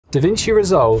Davinci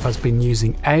Resolve has been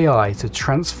using AI to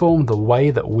transform the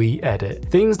way that we edit.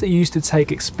 Things that used to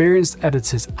take experienced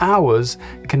editors hours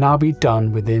can now be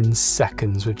done within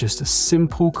seconds with just a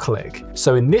simple click.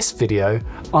 So in this video,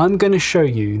 I'm going to show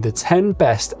you the 10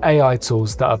 best AI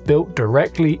tools that are built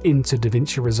directly into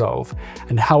Davinci Resolve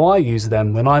and how I use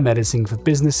them when I'm editing for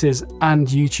businesses and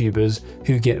YouTubers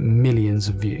who get millions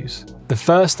of views. The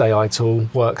first AI tool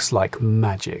works like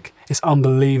magic. It's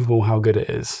unbelievable how good it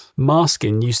is.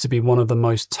 Masking used to be one of the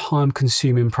most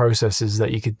time-consuming processes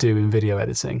that you could do in video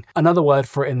editing. Another word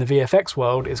for it in the VFX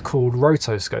world is called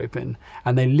rotoscoping,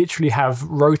 and they literally have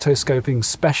rotoscoping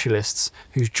specialists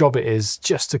whose job it is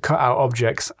just to cut out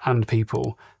objects and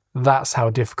people. That's how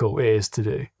difficult it is to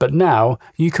do. But now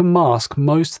you can mask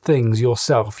most things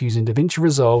yourself using Davinci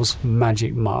Resolve's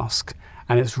magic mask.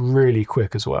 And it's really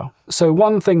quick as well. So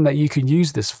one thing that you can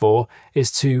use this for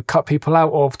is to cut people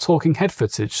out of talking head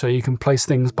footage so you can place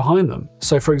things behind them.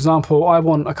 So for example, I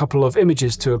want a couple of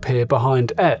images to appear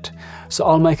behind Ed. So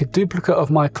I'll make a duplicate of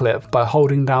my clip by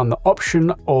holding down the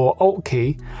Option or Alt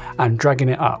key and dragging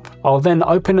it up. I'll then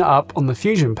open it up on the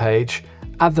Fusion page,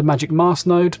 add the magic mask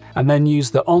node, and then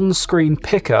use the on-screen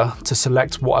picker to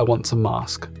select what I want to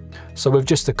mask. So with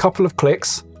just a couple of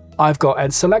clicks, I've got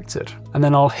Ed selected, and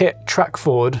then I'll hit track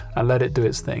forward and let it do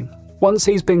its thing. Once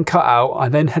he's been cut out, I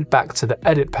then head back to the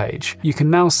edit page. You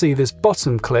can now see this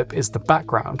bottom clip is the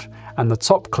background and the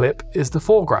top clip is the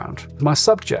foreground, my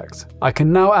subject. I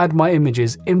can now add my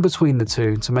images in between the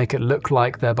two to make it look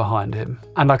like they're behind him.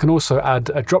 And I can also add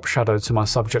a drop shadow to my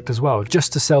subject as well,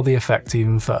 just to sell the effect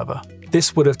even further.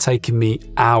 This would have taken me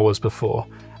hours before,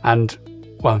 and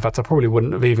well, in fact, I probably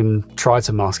wouldn't have even tried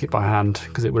to mask it by hand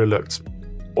because it would have looked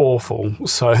awful,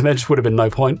 so there just would have been no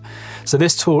point. So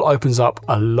this tool opens up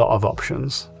a lot of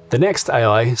options. The next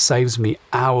AI saves me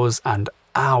hours and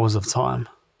hours of time.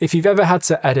 If you've ever had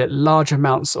to edit large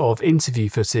amounts of interview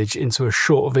footage into a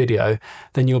short video,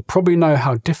 then you'll probably know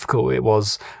how difficult it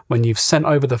was when you've sent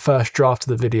over the first draft of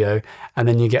the video and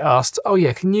then you get asked, oh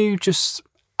yeah, can you just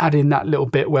add in that little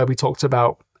bit where we talked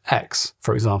about X,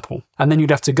 for example. And then you'd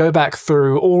have to go back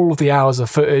through all of the hours of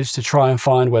footage to try and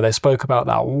find where they spoke about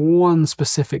that one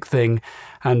specific thing,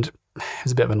 and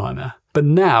it's a bit of a nightmare. But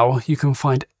now you can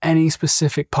find any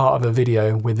specific part of a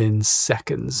video within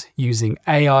seconds using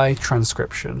AI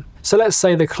transcription. So let's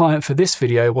say the client for this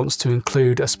video wants to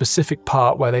include a specific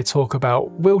part where they talk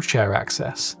about wheelchair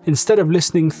access. Instead of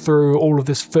listening through all of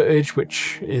this footage,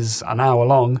 which is an hour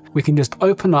long, we can just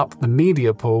open up the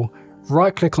media pool,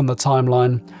 right click on the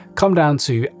timeline, come down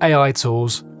to AI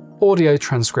tools, audio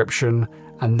transcription,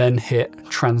 and then hit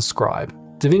transcribe.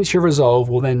 Davinci Resolve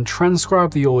will then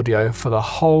transcribe the audio for the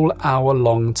whole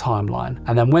hour-long timeline.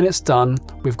 And then when it's done,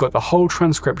 we've got the whole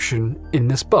transcription in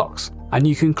this box. And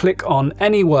you can click on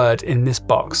any word in this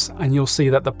box and you'll see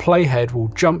that the playhead will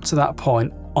jump to that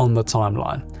point on the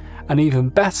timeline. And even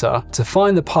better, to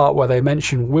find the part where they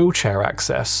mention wheelchair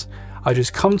access, I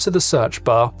just come to the search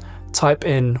bar, type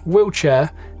in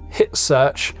wheelchair, hit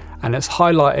search, and it's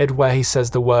highlighted where he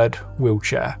says the word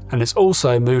wheelchair. And it's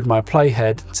also moved my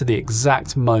playhead to the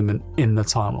exact moment in the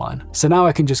timeline. So now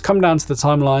I can just come down to the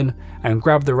timeline and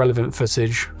grab the relevant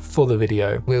footage for the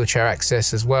video. Wheelchair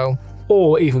access as well.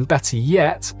 Or even better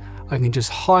yet, I can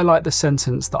just highlight the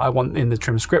sentence that I want in the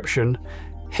transcription,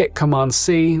 hit Command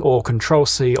C or Control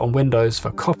C on Windows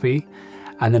for copy,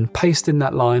 and then paste in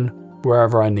that line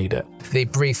wherever I need it. The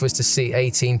brief was to seat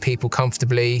 18 people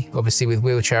comfortably, obviously with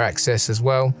wheelchair access as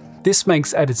well. This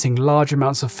makes editing large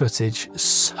amounts of footage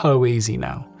so easy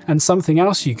now. And something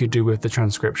else you could do with the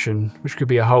transcription, which could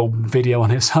be a whole video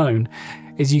on its own,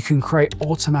 is you can create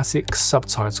automatic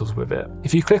subtitles with it.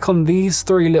 If you click on these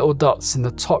three little dots in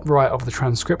the top right of the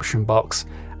transcription box,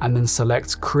 and then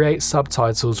select Create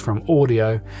Subtitles from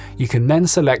Audio, you can then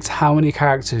select how many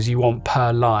characters you want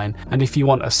per line, and if you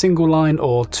want a single line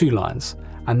or 2 lines,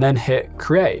 and then hit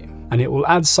Create, and it will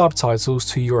add subtitles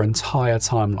to your entire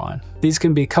timeline. These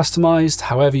can be customized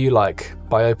however you like,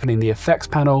 by opening the Effects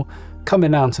panel,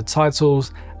 coming down to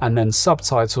Titles, and then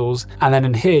Subtitles, and then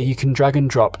in here you can drag and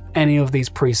drop any of these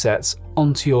presets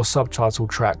onto your subtitle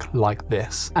track like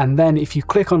this. And then if you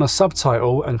click on a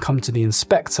subtitle and come to the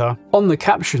inspector, on the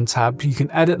caption tab you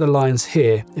can edit the lines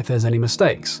here if there's any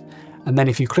mistakes. And then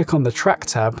if you click on the track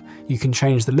tab, you can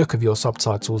change the look of your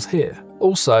subtitles here.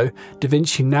 Also,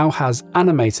 Davinci now has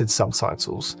animated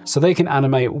subtitles, so they can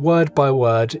animate word by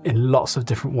word in lots of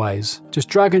different ways. Just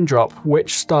drag and drop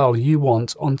which style you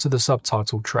want onto the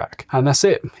subtitle track, and that's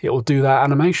it. It will do that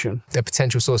animation. A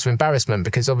potential source of embarrassment,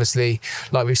 because obviously,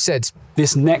 like we've said,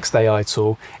 this next AI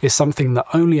tool is something that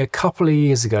only a couple of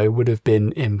years ago would have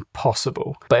been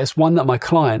impossible, but it's one that my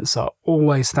clients are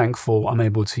always thankful I'm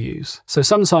able to use. So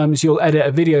sometimes you'll edit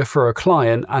a video for a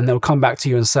client and they'll come back to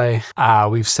you and say,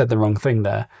 we've said the wrong thing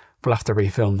there. We'll have to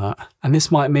refilm that. And this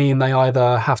might mean they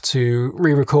either have to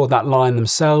re-record that line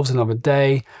themselves another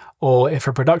day, or if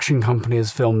a production company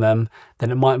has filmed them, then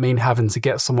it might mean having to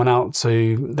get someone out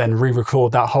to then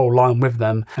re-record that whole line with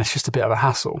them, and it's just a bit of a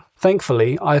hassle.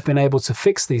 Thankfully, I've been able to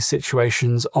fix these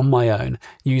situations on my own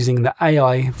using the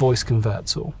AI voice convert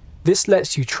tool. This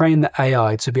lets you train the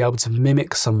AI to be able to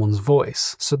mimic someone's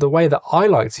voice. So the way that I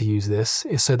like to use this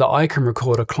is so that I can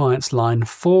record a client's line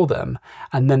for them,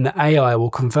 and then the AI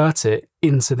will convert it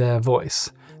into their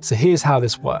voice. So here's how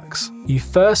this works. You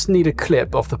first need a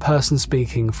clip of the person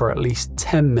speaking for at least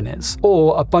 10 minutes,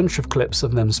 or a bunch of clips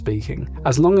of them speaking,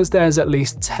 as long as there's at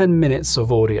least 10 minutes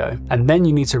of audio. And then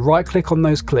you need to right click on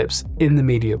those clips in the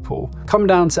media pool. Come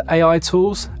down to AI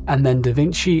tools, and then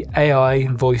Davinci AI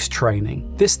voice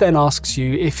training. This then asks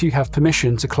you if you have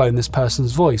permission to clone this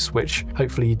person's voice, which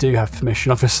hopefully you do have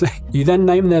permission, obviously. You then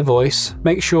name their voice,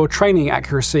 make sure training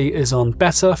accuracy is on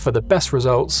better for the best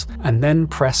results, and then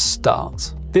press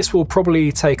start. This will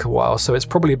probably take a while, so it's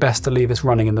probably best to leave this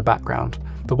running in the background.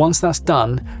 But once that's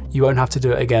done, you won't have to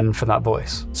do it again for that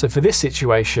voice. So for this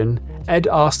situation, Ed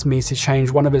asked me to change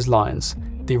one of his lines.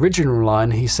 The original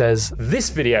line, he says, "This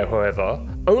video, however,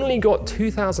 only got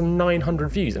 2,900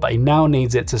 views." But he now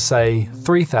needs it to say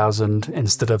 3,000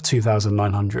 instead of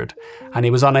 2,900. And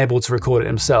he was unable to record it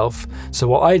himself. So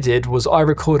what I did was I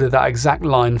recorded that exact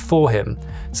line for him.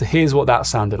 So here's what that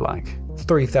sounded like.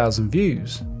 3,000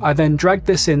 views. I then dragged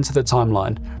this into the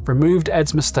timeline, removed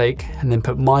Ed's mistake, and then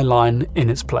put my line in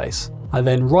its place. I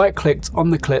then right-clicked on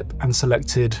the clip and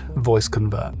selected Voice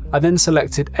Convert. I then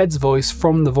selected Ed's voice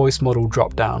from the voice model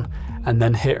drop-down, and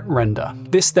then hit Render.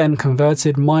 This then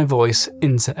converted my voice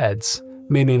into Ed's,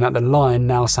 meaning that the line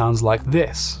now sounds like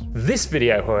this. "This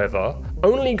video, however,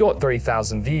 only got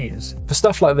 3,000 views." For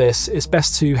stuff like this, it's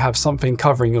best to have something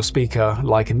covering your speaker,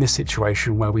 like in this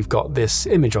situation where we've got this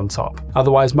image on top.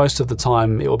 Otherwise, most of the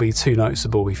time, it will be too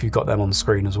noticeable if you've got them on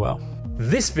screen as well.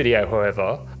 "This video,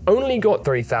 however, only got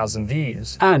 3,000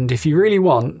 views." And if you really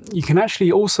want, you can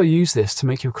actually also use this to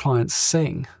make your clients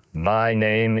sing. "My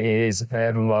name is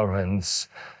Ed Lawrence,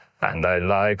 and I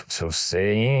like to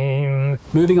sing."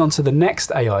 Moving on to the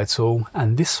next AI tool,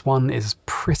 and this one is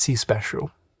pretty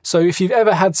special. So if you've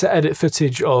ever had to edit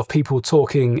footage of people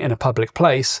talking in a public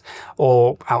place,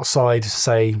 or outside,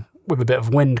 say, with a bit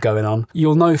of wind going on,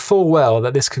 you'll know full well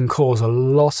that this can cause a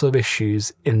lot of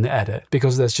issues in the edit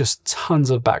because there's just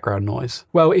tons of background noise.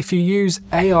 Well, if you use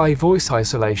AI voice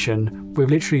isolation,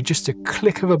 with literally just a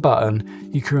click of a button,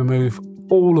 you can remove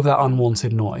all of that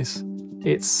unwanted noise.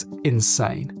 It's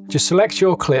insane. Just select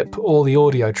your clip or the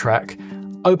audio track,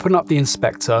 open up the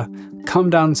inspector, come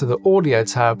down to the audio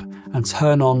tab and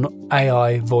turn on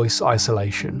AI voice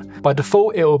isolation. By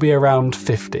default, it will be around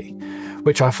 50,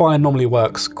 which I find normally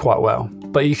works quite well.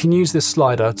 But you can use this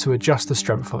slider to adjust the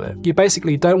strength of it. You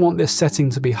basically don't want this setting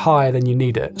to be higher than you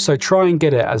need it, so try and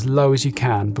get it as low as you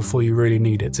can before you really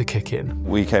need it to kick in.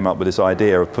 We came up with this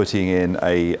idea of putting in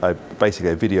basically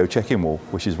a video check-in wall,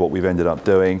 which is what we've ended up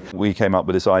doing. We came up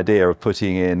with this idea of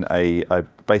putting in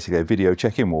basically a video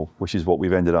check-in wall, which is what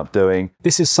we've ended up doing.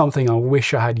 This is something I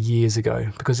wish I had years ago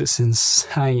because it's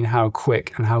insane how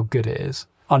quick and how good it is.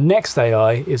 Our next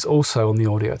AI is also on the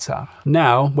audio tab.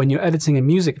 Now, when you're editing a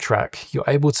music track, you're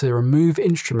able to remove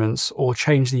instruments or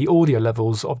change the audio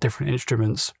levels of different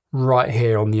instruments right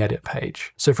here on the edit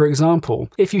page. So for example,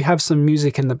 if you have some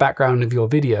music in the background of your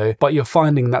video, but you're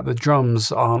finding that the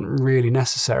drums aren't really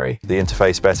necessary, The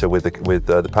interface better with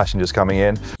the passengers coming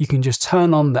in. you can just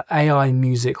turn on the AI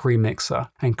music remixer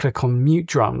and click on mute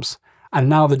drums. And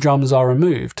now the drums are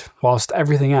removed, whilst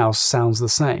everything else sounds the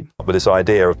same. With this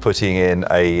idea of putting in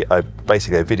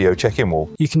basically a video check-in wall.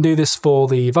 You can do this for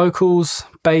the vocals,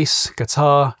 bass,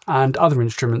 guitar, and other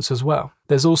instruments as well.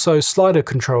 There's also slider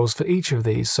controls for each of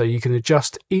these, so you can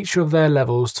adjust each of their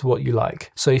levels to what you like.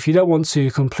 So if you don't want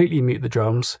to completely mute the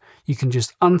drums, you can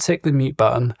just untick the mute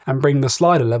button and bring the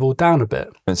slider level down a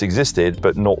bit. It's existed,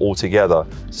 but not all together.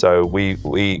 So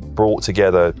we brought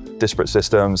together disparate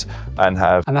systems and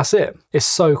that's it. It's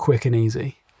so quick and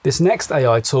easy. This next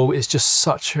AI tool is just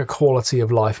such a quality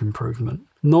of life improvement.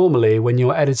 Normally, when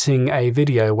you're editing a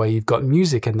video where you've got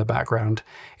music in the background,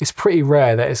 it's pretty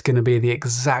rare that it's going to be the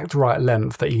exact right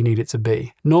length that you need it to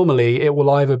be. Normally, it will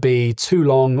either be too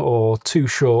long or too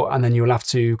short, and then you'll have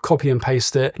to copy and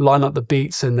paste it, line up the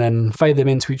beats, and then fade them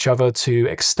into each other to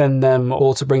extend them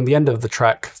or to bring the end of the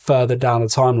track further down the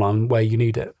timeline where you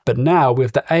need it. But now,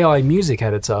 with the AI music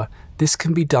editor, this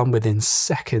can be done within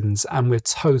seconds and with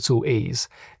total ease.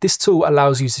 This tool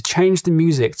allows you to change the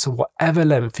music to whatever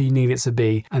length you need it to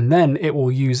be, and then it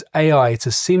will use AI to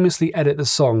seamlessly edit the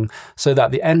song so that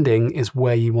the ending is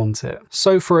where you want it.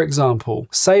 So for example,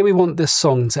 say we want this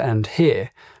song to end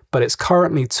here, but it's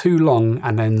currently too long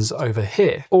and ends over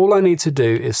here. All I need to do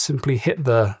is simply hit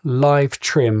the live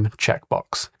trim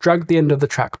checkbox, drag the end of the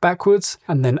track backwards,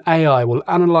 and then AI will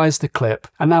analyze the clip.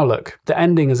 And now look, the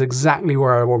ending is exactly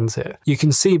where I want it. You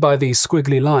can see by these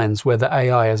squiggly lines where the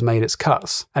AI has made its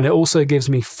cuts. And it also gives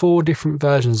me 4 different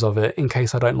versions of it in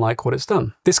case I don't like what it's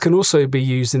done. This can also be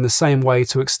used in the same way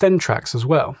to extend tracks as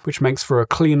well, which makes for a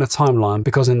cleaner timeline,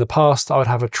 because in the past I would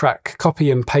have a track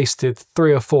copy and pasted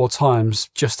 3 or 4 times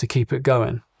just to keep it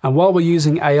going. And while we're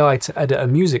using AI to edit a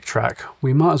music track,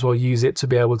 we might as well use it to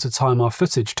be able to time our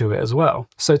footage to it as well.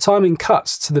 So timing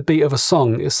cuts to the beat of a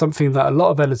song is something that a lot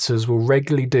of editors will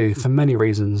regularly do for many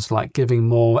reasons, like giving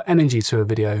more energy to a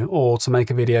video or to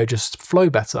make a video just flow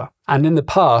better. And in the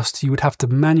past, you would have to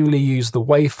manually use the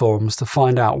waveforms to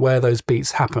find out where those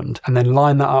beats happened and then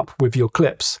line that up with your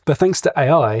clips. But thanks to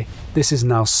AI, this is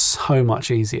now so much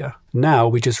easier. Now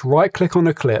we just right click on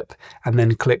a clip and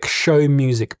then click Show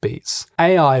Music Beats.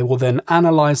 AI will then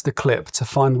analyze the clip to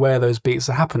find where those beats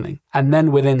are happening. And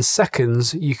then within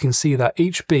seconds, you can see that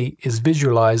each beat is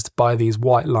visualized by these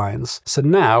white lines. So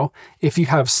now, if you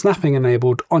have snapping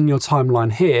enabled on your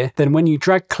timeline here, then when you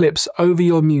drag clips over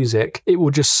your music, it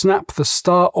will just snap the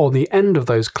start or the end of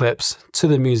those clips to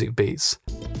the music beats.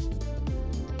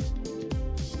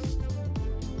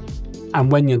 And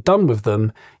when you're done with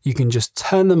them, you can just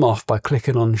turn them off by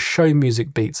clicking on Show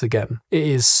Music Beats again. It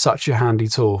is such a handy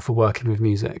tool for working with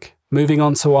music. Moving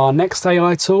on to our next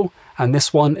AI tool, and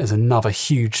this one is another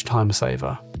huge time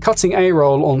saver. Cutting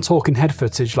A-roll on talking head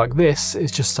footage like this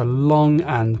is just a long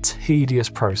and tedious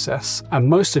process, and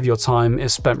most of your time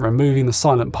is spent removing the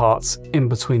silent parts in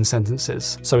between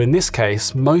sentences. So in this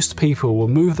case, most people will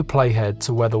move the playhead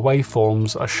to where the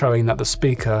waveforms are showing that the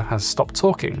speaker has stopped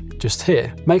talking, just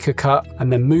here. Make a cut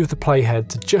and then move the playhead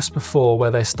to just before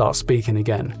where they start speaking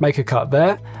again. Make a cut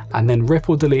there and then rip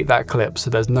or delete that clip so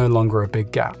there's no longer a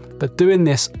big gap. But doing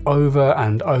this over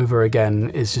and over again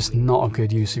is just not a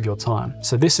good use of your time.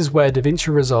 So this is where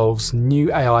Davinci Resolve's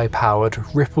new AI-powered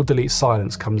rip or delete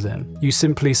silence comes in. You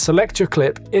simply select your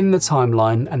clip in the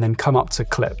timeline and then come up to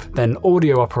Clip, then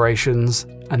Audio Operations,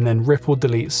 and then rip or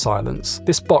delete silence.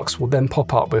 This box will then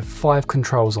pop up with 5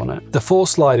 controls on it. The 4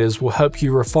 sliders will help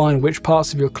you refine which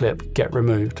parts of your clip get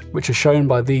removed, which are shown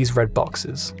by these red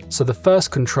boxes. So the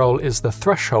first control is the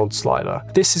threshold slider.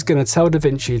 This is going to tell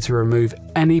Davinci to remove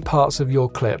any parts of your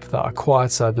clip that are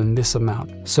quieter than this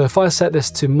amount. So if I set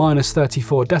this to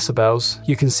 -34 decibels,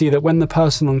 you can see that when the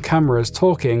person on camera is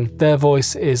talking, their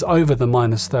voice is over the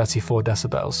 -34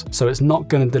 decibels. So it's not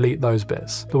going to delete those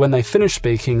bits. But when they finish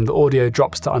speaking, the audio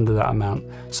drops to under that amount,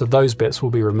 so those bits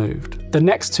will be removed. The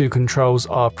next 2 controls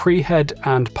are pre-head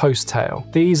and post-tail.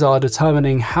 These are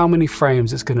determining how many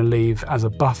frames it's going to leave as a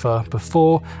buffer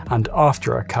before and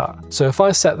after a cut. So if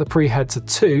I set the pre-head to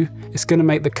 2, it's going to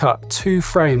make the cut 2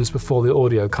 frames before the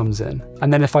audio comes in.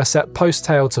 And then if I set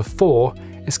post-tail to 4,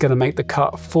 it's going to make the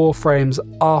cut 4 frames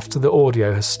after the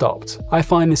audio has stopped. I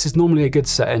find this is normally a good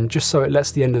setting just so it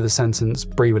lets the end of the sentence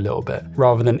breathe a little bit,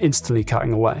 rather than instantly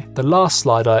cutting away. The last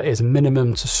slider is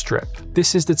minimum to strip.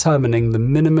 This is determining the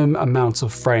minimum amount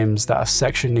of frames that a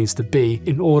section needs to be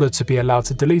in order to be allowed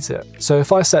to delete it. So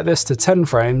if I set this to 10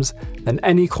 frames, then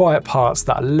any quiet parts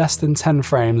that are less than 10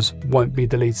 frames won't be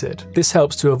deleted. This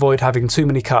helps to avoid having too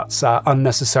many cuts at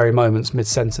unnecessary moments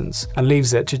mid-sentence, and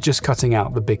leaves it to just cutting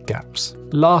out the big gaps.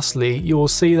 Lastly, you will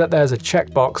see that there's a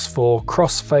checkbox for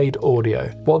crossfade audio.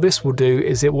 What this will do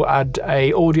is it will add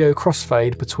a audio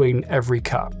crossfade between every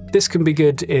cut. This can be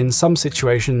good in some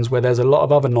situations where there's a lot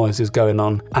of other noises going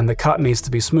on and the cut needs to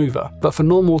be smoother. But for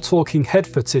normal talking head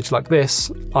footage like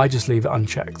this, I just leave it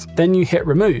unchecked. Then you hit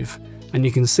remove and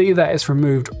you can see that it's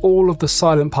removed all of the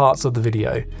silent parts of the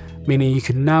video, meaning you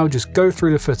can now just go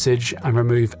through the footage and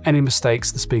remove any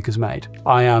mistakes the speaker's made.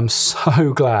 I am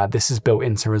so glad this is built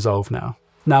into Resolve now.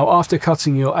 Now, after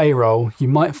cutting your A-roll, you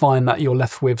might find that you're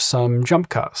left with some jump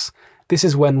cuts. This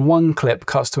is when one clip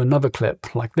cuts to another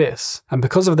clip like this. And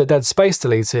because of the dead space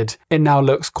deleted, it now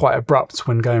looks quite abrupt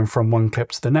when going from one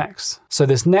clip to the next. So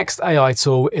this next AI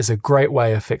tool is a great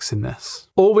way of fixing this.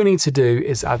 All we need to do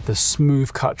is add the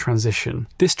smooth cut transition.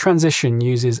 This transition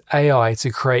uses AI to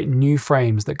create new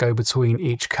frames that go between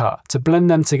each cut, to blend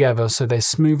them together so they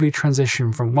smoothly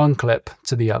transition from one clip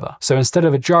to the other. So instead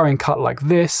of a jarring cut like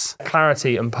this,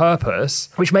 clarity and purpose,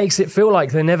 which makes it feel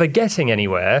like they're never getting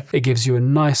anywhere, it gives you a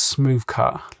nice smooth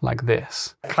cut like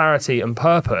this. Clarity and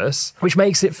purpose, which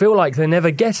makes it feel like they're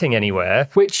never getting anywhere,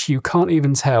 which you can't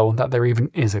even tell that there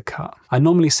even is a cut. I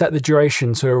normally set the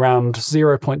duration to around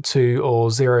 0.2 or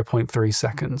 0.3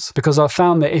 seconds, because I've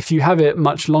found that if you have it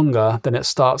much longer, then it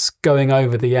starts going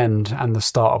over the end and the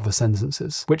start of the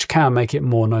sentences, which can make it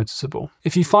more noticeable.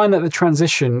 If you find that the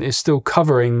transition is still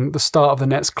covering the start of the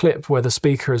next clip where the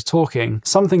speaker is talking,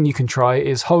 something you can try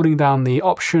is holding down the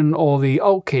Option or the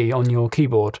Alt key on your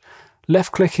keyboard,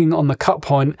 left-clicking on the cut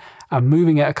point and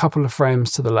moving it a couple of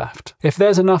frames to the left. If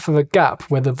there's enough of a gap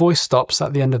where the voice stops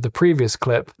at the end of the previous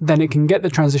clip, then it can get the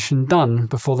transition done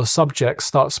before the subject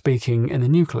starts speaking in the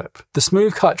new clip. The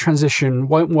smooth cut transition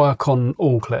won't work on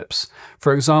all clips.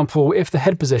 For example, if the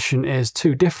head position is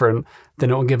too different,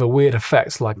 then it will give a weird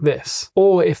effect like this.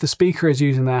 Or if the speaker is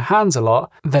using their hands a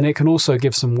lot, then it can also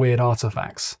give some weird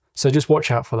artifacts. So just watch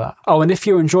out for that. Oh, and if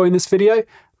you're enjoying this video,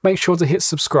 make sure to hit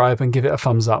subscribe and give it a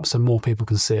thumbs up so more people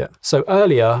can see it. So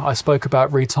earlier I spoke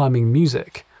about retiming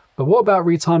music, but what about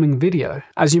retiming video?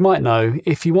 As you might know,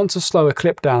 if you want to slow a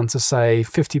clip down to say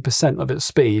 50% of its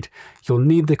speed, you'll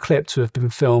need the clip to have been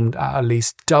filmed at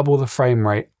least double the frame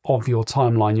rate of your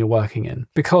timeline you're working in.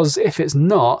 Because if it's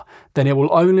not, then it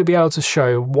will only be able to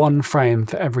show one frame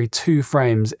for every 2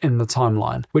 frames in the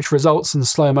timeline, which results in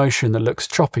slow motion that looks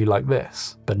choppy like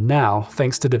this. But now,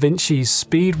 thanks to Davinci's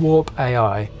Speed Warp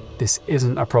AI, this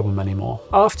isn't a problem anymore.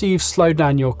 After you've slowed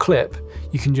down your clip,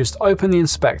 you can just open the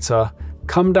inspector,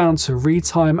 come down to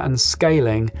retime and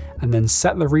scaling, and then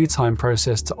set the retime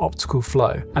process to optical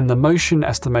flow and the motion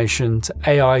estimation to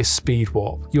AI speed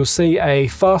warp. You'll see a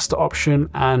faster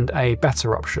option and a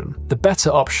better option. The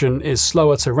better option is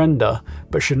slower to render,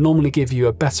 but should normally give you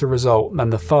a better result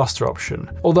than the faster option.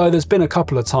 Although there's been a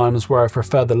couple of times where I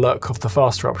prefer the look of the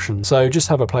faster option, so just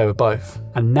have a play with both.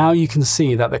 And now you can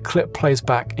see that the clip plays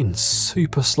back in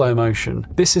super slow motion.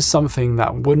 This is something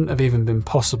that wouldn't have even been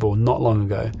possible not long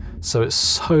ago, so it's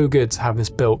so good to have this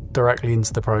built directly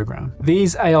into the program.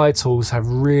 These AI tools have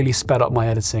really sped up my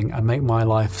editing and make my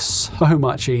life so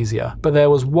much easier. But there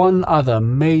was one other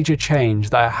major change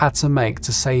that I had to make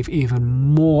to save even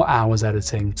more hours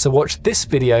editing. So watch this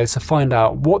video to find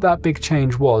out what that big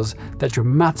change was that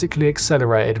dramatically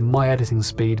accelerated my editing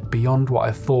speed beyond what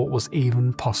I thought was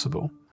even possible.